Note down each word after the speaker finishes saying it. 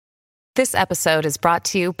This episode is brought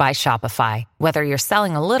to you by Shopify. Whether you're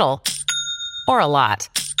selling a little or a lot,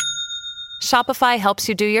 Shopify helps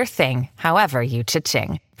you do your thing, however you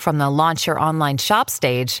cha-ching. From the launch your online shop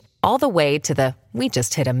stage, all the way to the we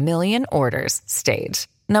just hit 1 million orders stage.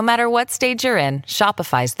 No matter what stage you're in,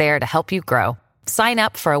 Shopify's there to help you grow. Sign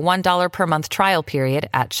up for a $1 per month trial period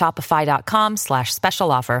at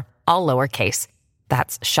shopify.com/special offer, all lowercase.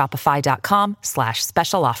 That's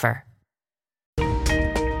shopify.com/special offer.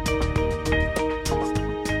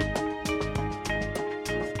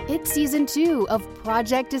 It's season 2 of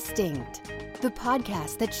Project Distinct, the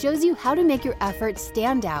podcast that shows you how to make your efforts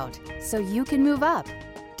stand out so you can move up.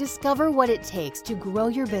 Discover what it takes to grow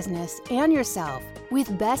your business and yourself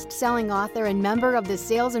with best-selling author and member of the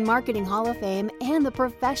Sales and Marketing Hall of Fame and the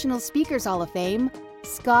Professional Speakers Hall of Fame,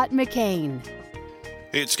 Scott McKain.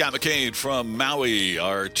 Hey, it's Scott McKain from Maui.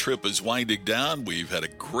 Our trip is winding down. We've had a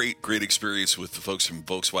great experience with the folks from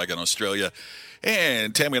Volkswagen Australia.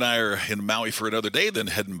 And Tammy and I are in Maui for another day, then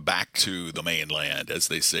heading back to the mainland, as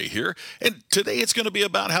they say here. And today it's going to be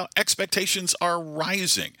about how expectations are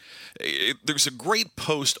rising. There's a great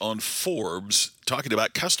post on Forbes talking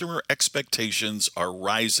about customer expectations are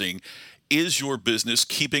rising. Is your business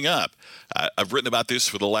keeping up? I've written about this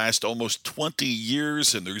for the last almost 20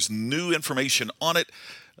 years, and there's new information on it.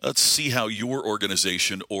 Let's see how your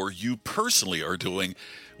organization or you personally are doing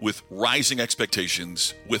with rising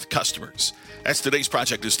expectations with customers. That's today's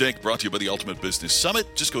Project Distinct, brought to you by the Ultimate Business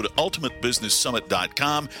Summit. Just go to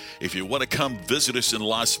ultimatebusinesssummit.com if you want to come visit us in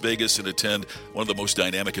Las Vegas and attend one of the most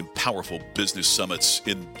dynamic and powerful business summits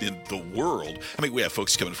in the world. I mean, we have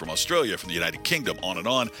folks coming from Australia, from the United Kingdom, on and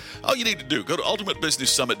on. All you need to do, go to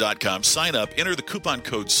ultimatebusinesssummit.com, sign up, enter the coupon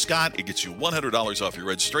code SCOTT. It gets you $100 off your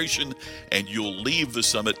registration, and you'll leave the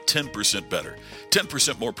summit 10% better,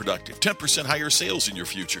 10% more productive, 10% higher sales in your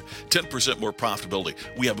future, 10% more profitability.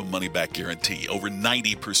 We have a money-back guarantee. Over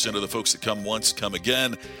 90% of the folks that come once come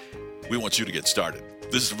again. We want you to get started.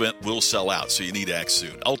 This event will sell out, so you need to act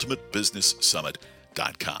soon.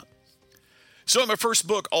 UltimateBusinessSummit.com. So in my first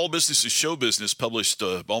book, All Business is Show Business, published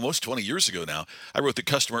almost 20 years ago now, I wrote that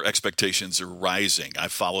customer expectations are rising. I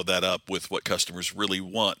followed that up with what customers really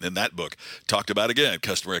want. In that book, talked about again,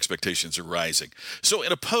 customer expectations are rising. So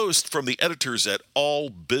in a post from the editors at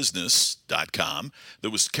allbusiness.com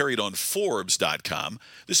that was carried on Forbes.com,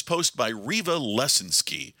 this post by Riva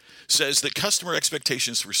Lesinski says that customer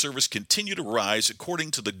expectations for service continue to rise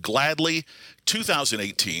according to the Gladly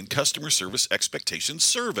 2018 Customer Service Expectations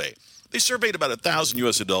Survey. They surveyed about 1,000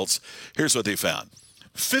 U.S. adults. Here's what they found.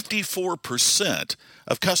 54%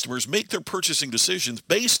 of customers make their purchasing decisions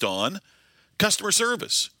based on customer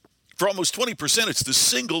service. For almost 20%, it's the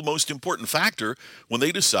single most important factor when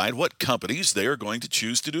they decide what companies they are going to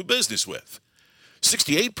choose to do business with.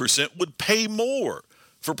 68% would pay more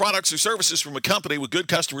for products or services from a company with good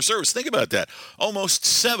customer service. Think about that. Almost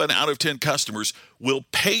 7 out of 10 customers will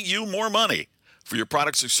pay you more money for your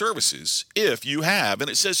products or services if you have, and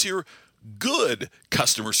it says here, good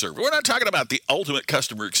customer service. We're not talking about the ultimate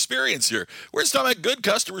customer experience here. We're just talking about good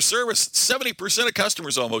customer service. 70% of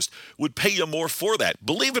customers almost would pay you more for that.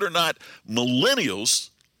 Believe it or not,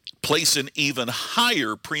 millennials place an even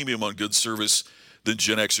higher premium on good service than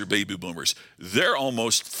Gen X or baby boomers. They're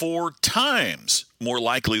almost 4 times more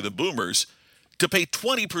likely than boomers to pay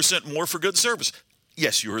 20% more for good service.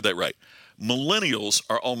 Yes, you heard that right. Millennials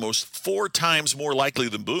are almost 4 times more likely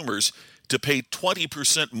than boomers to pay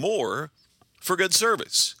 20% more for good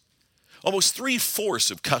service. Almost 3/4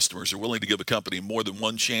 of customers are willing to give a company more than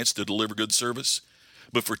one chance to deliver good service.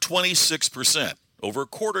 But for 26%, over a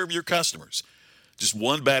quarter of your customers, just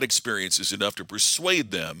one bad experience is enough to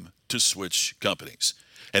persuade them to switch companies.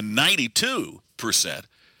 And 92%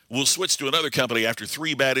 will switch to another company after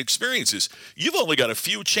 3 bad experiences. You've only got a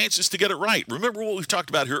few chances to get it right. Remember what we've talked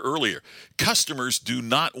about here earlier. Customers do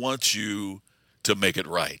not want you to make it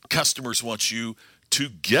right. Customers want you to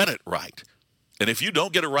get it right. And if you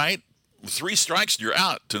don't get it right, 3 strikes and you're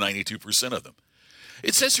out to 92% of them.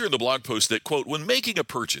 It says here in the blog post that, quote, when making a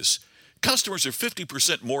purchase, customers are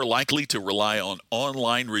 50% more likely to rely on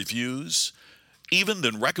online reviews, even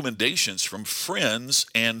than recommendations from friends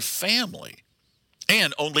and family.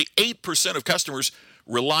 And only 8% of customers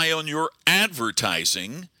rely on your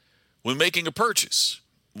advertising when making a purchase.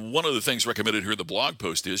 One of the things recommended here in the blog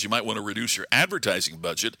post is you might want to reduce your advertising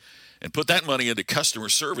budget and put that money into customer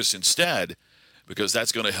service instead, because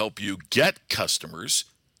that's going to help you get customers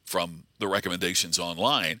from the recommendations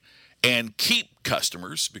online and keep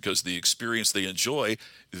customers because the experience they enjoy,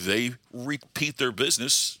 they repeat their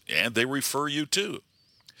business and they refer you to.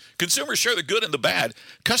 Consumers share the good and the bad.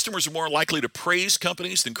 Customers are more likely to praise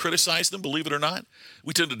companies than criticize them, believe it or not.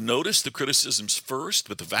 We tend to notice the criticisms first,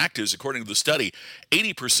 but the fact is, according to the study,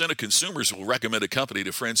 80% of consumers will recommend a company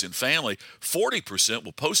to friends and family. 40%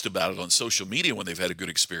 will post about it on social media when they've had a good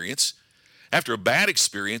experience. After a bad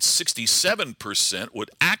experience, 67%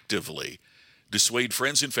 would actively dissuade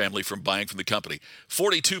friends and family from buying from the company.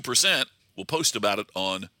 42% will post about it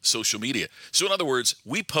on social media. So in other words,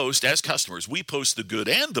 we post, as customers, we post the good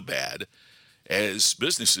and the bad. As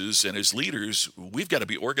businesses and as leaders, we've got to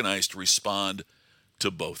be organized to respond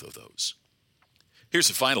to both of those. Here's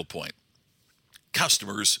the final point.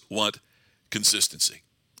 Customers want consistency.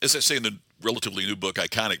 As I say in the relatively new book,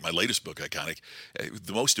 Iconic, my latest book, Iconic,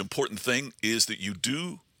 the most important thing is that you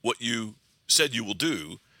do what you said you will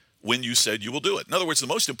do when you said you will do it. In other words, the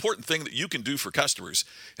most important thing that you can do for customers,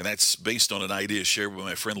 and that's based on an idea shared with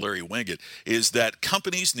my friend Larry Winget, is that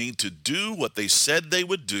companies need to do what they said they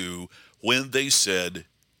would do when they said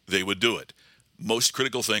they would do it. Most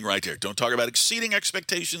critical thing right there. Don't talk about exceeding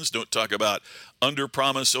expectations. Don't talk about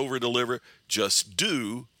under-promise, over-deliver. Just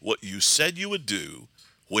do what you said you would do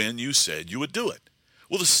when you said you would do it.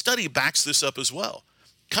 Well, the study backs this up as well.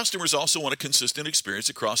 Customers also want a consistent experience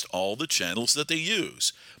across all the channels that they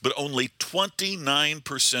use, but only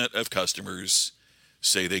 29% of customers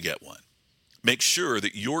say they get one. Make sure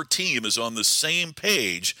that your team is on the same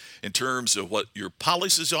page in terms of what your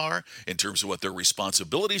policies are, in terms of what their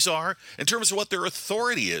responsibilities are, in terms of what their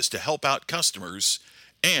authority is to help out customers,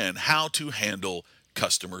 and how to handle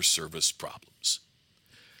customer service problems.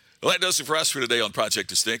 Well, that does it for us for today on Project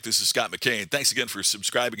Distinct. This is Scott McKain. Thanks again for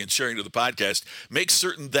subscribing and sharing to the podcast. Make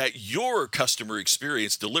certain that your customer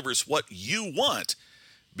experience delivers what you want,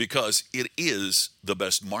 because it is the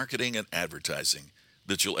best marketing and advertising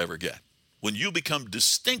that you'll ever get. When you become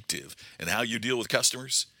distinctive in how you deal with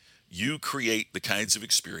customers, you create the kinds of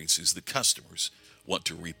experiences that customers want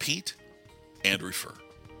to repeat and refer.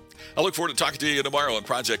 I look forward to talking to you tomorrow on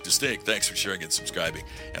Project Distinct. Thanks for sharing and subscribing,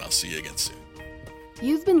 and I'll see you again soon.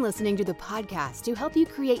 You've been listening to the podcast to help you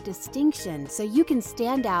create distinction so you can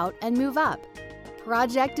stand out and move up.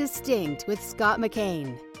 Project Distinct with Scott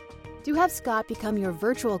McKain. To have Scott become your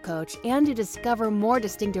virtual coach and to discover more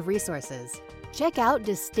distinctive resources, check out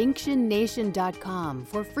DistinctionNation.com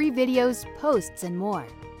for free videos, posts, and more.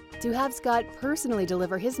 To have Scott personally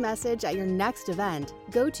deliver his message at your next event,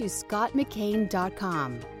 go to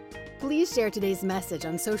ScottMcKain.com. Please share today's message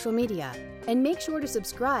on social media and make sure to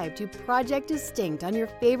subscribe to Project Distinct on your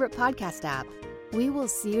favorite podcast app. We will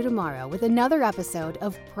see you tomorrow with another episode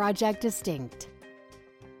of Project Distinct.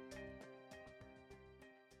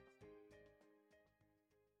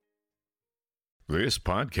 This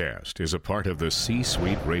podcast is a part of the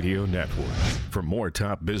C-Suite Radio Network. For more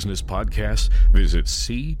top business podcasts, visit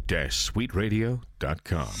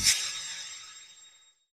c-suiteradio.com.